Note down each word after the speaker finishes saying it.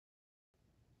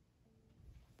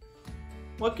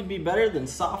What could be better than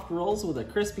soft rolls with a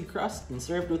crispy crust and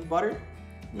served with butter?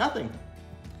 Nothing.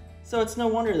 So it's no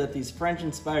wonder that these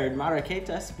French-inspired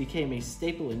marraquetas became a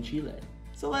staple in Chile.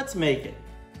 So let's make it.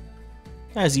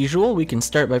 As usual, we can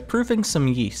start by proofing some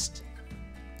yeast.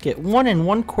 Get 1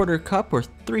 1/4 cup or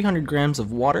 300 grams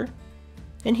of water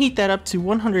and heat that up to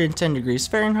 110 degrees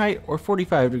Fahrenheit or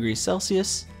 45 degrees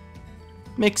Celsius.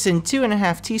 Mix in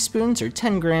 2½ teaspoons or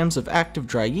 10 grams of active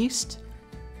dry yeast.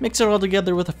 Mix it all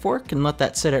together with a fork and let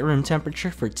that sit at room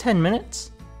temperature for 10 minutes.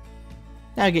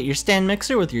 Now get your stand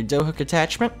mixer with your dough hook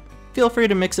attachment. Feel free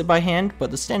to mix it by hand,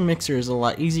 but the stand mixer is a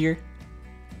lot easier.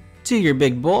 To your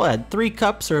big bowl, add 3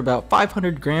 cups or about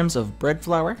 500 grams of bread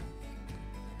flour.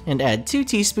 And add 2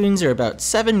 teaspoons or about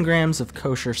 7 grams of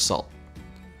kosher salt.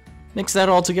 Mix that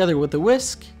all together with a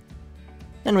whisk.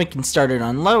 Then we can start it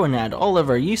on low and add all of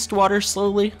our yeast water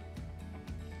slowly.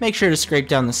 Make sure to scrape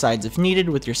down the sides if needed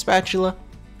with your spatula.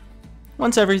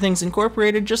 Once everything's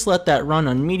incorporated, just let that run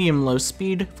on medium-low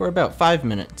speed for about 5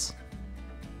 minutes.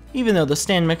 Even though the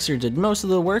stand mixer did most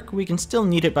of the work, we can still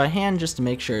knead it by hand just to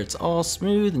make sure it's all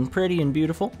smooth and pretty and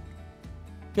beautiful.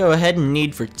 Go ahead and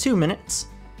knead for 2 minutes.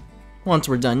 Once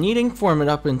we're done kneading, form it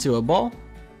up into a ball.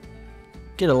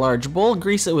 Get a large bowl,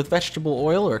 grease it with vegetable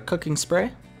oil or cooking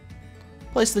spray.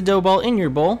 Place the dough ball in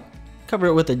your bowl, cover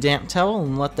it with a damp towel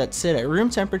and let that sit at room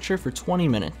temperature for 20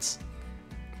 minutes.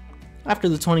 After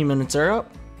the 20 minutes are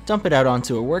up, dump it out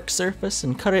onto a work surface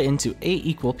and cut it into 8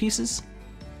 equal pieces.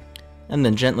 And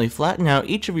then gently flatten out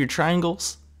each of your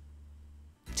triangles.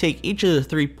 Take each of the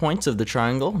 3 points of the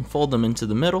triangle and fold them into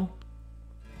the middle.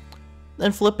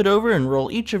 Then flip it over and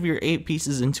roll each of your 8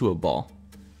 pieces into a ball.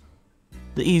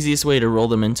 The easiest way to roll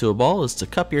them into a ball is to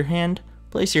cup your hand,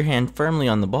 place your hand firmly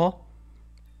on the ball,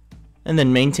 and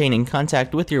then maintaining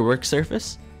contact with your work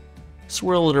surface,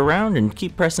 swirl it around and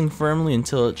keep pressing firmly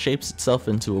until it shapes itself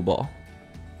into a ball.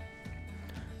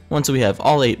 Once we have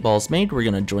all 8 balls made, we're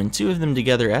going to join 2 of them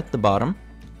together at the bottom,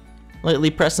 lightly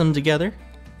press them together,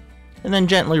 and then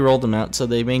gently roll them out so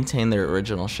they maintain their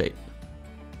original shape.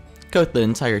 Coat the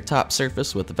entire top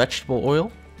surface with vegetable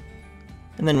oil,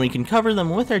 and then we can cover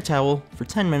them with our towel for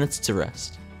 10 minutes to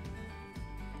rest.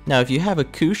 Now if you have a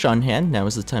couche on hand, now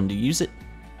is the time to use it.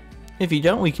 If you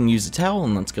don't, we can use a towel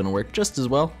and that's going to work just as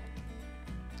well.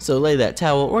 So lay that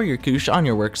towel or your couche on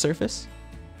your work surface,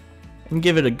 and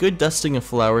give it a good dusting of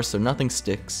flour so nothing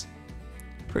sticks.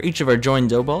 For each of our joined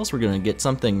dough balls, we're going to get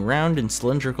something round and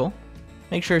cylindrical.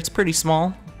 Make sure it's pretty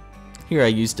small. Here I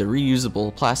used a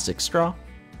reusable plastic straw.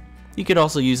 You could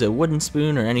also use a wooden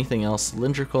spoon or anything else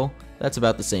cylindrical. That's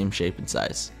about the same shape and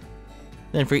size.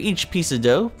 Then for each piece of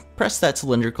dough, press that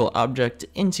cylindrical object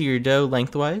into your dough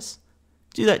lengthwise.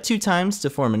 Do that 2 times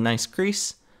to form a nice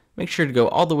crease. Make sure to go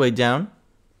all the way down.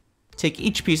 Take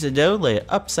each piece of dough, lay it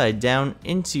upside down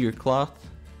into your cloth,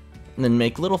 and then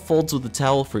make little folds with the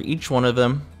towel for each one of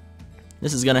them.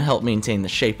 This is going to help maintain the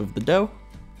shape of the dough.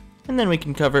 And then we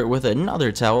can cover it with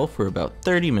another towel for about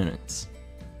 30 minutes.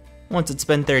 Once it's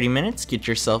been 30 minutes, get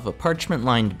yourself a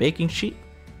parchment-lined baking sheet,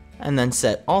 and then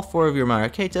set all 4 of your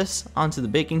marraquetas onto the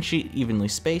baking sheet evenly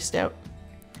spaced out.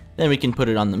 Then we can put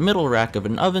it on the middle rack of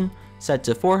an oven set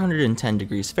to 410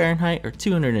 degrees Fahrenheit or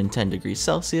 210 degrees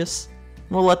Celsius.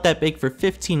 We'll let that bake for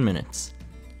 15 minutes.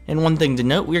 And one thing to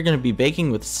note, we're going to be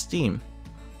baking with steam.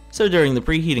 So during the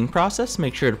preheating process,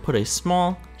 make sure to put a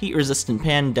small, heat-resistant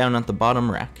pan down at the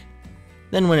bottom rack.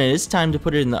 Then when it is time to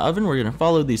put it in the oven, we're going to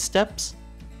follow these steps.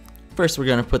 First, we're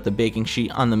going to put the baking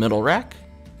sheet on the middle rack.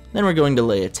 Then we're going to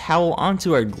lay a towel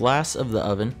onto our glass of the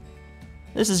oven.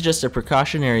 This is just a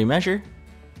precautionary measure.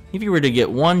 If you were to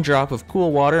get 1 drop of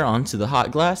cool water onto the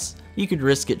hot glass, you could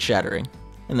risk it shattering.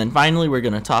 And then finally, we're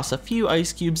going to toss a few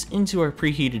ice cubes into our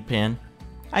preheated pan.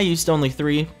 I used only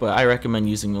 3, but I recommend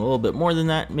using a little bit more than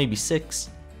that, maybe 6.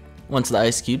 Once the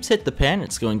ice cubes hit the pan,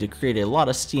 it's going to create a lot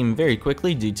of steam very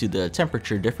quickly due to the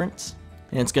temperature difference,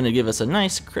 and it's going to give us a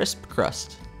nice crisp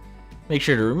crust. Make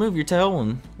sure to remove your towel,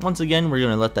 and once again, we're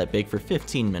going to let that bake for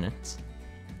 15 minutes.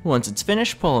 Once it's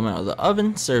finished, pull them out of the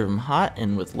oven, serve them hot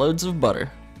and with loads of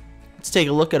butter. Let's take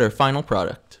a look at our final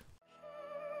product.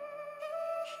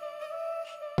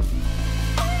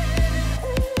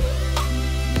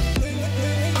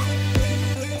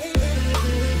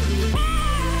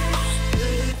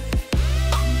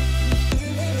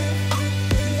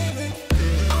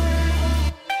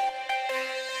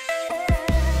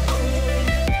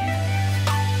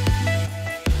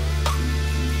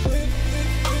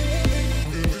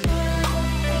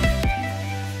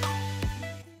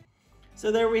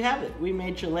 So there we have it, we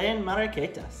made Chilean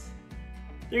Marraquetas.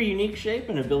 Their unique shape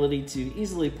and ability to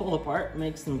easily pull apart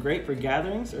makes them great for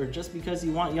gatherings or just because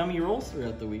you want yummy rolls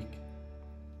throughout the week.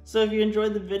 So if you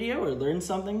enjoyed the video or learned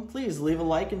something, please leave a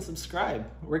like and subscribe.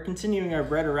 We're continuing our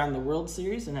Bread Around the World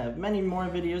series and have many more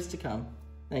videos to come.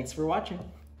 Thanks for watching.